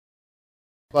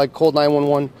I called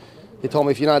 911. They told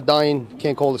me if you're not dying, you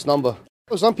can't call this number.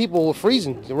 Some people were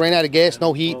freezing. They ran out of gas,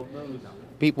 no heat.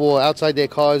 People were outside their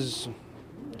cars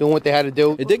doing what they had to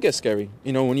do. It did get scary.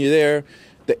 You know, when you're there,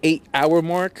 the 8-hour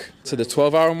mark to the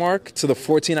 12-hour mark to the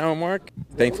 14-hour mark.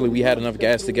 Thankfully, we had enough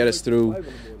gas to get us through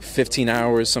 15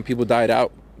 hours. Some people died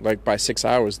out like by 6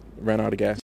 hours, ran out of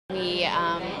gas. We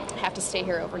have to stay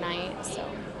here overnight. So,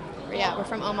 yeah, we're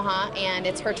from Omaha, and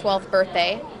it's her 12th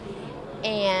birthday.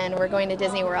 And we're going to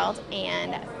Disney World,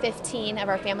 and 15 of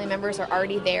our family members are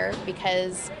already there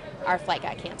because our flight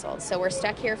got canceled. So we're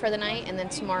stuck here for the night, and then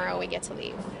tomorrow we get to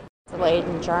leave. Delayed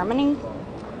in Germany.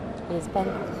 It's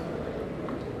been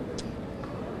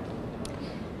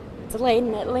delayed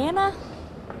in Atlanta,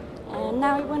 and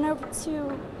now we went over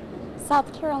to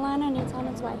South Carolina, and it's on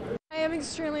its way. I am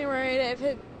extremely worried. If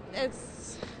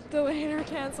it's delayed or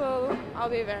canceled, I'll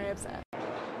be very upset.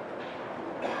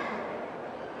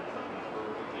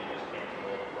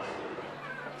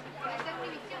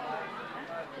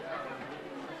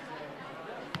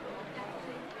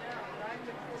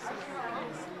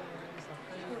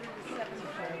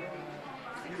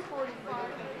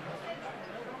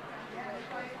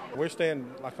 We're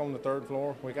staying like on the 3rd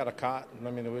floor. We got a cot. I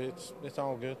mean, it's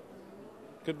all good.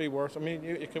 Could be worse. I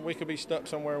mean, we could be stuck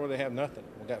somewhere where they have nothing.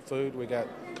 We got food, we got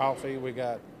coffee, we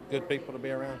got good people to be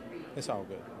around. It's all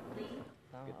good.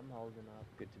 I'm holding up.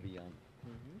 Good to be young.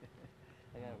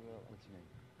 I got a real. What's your name?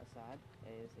 Assad.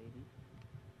 ASAD.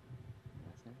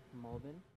 Last name? Malbin.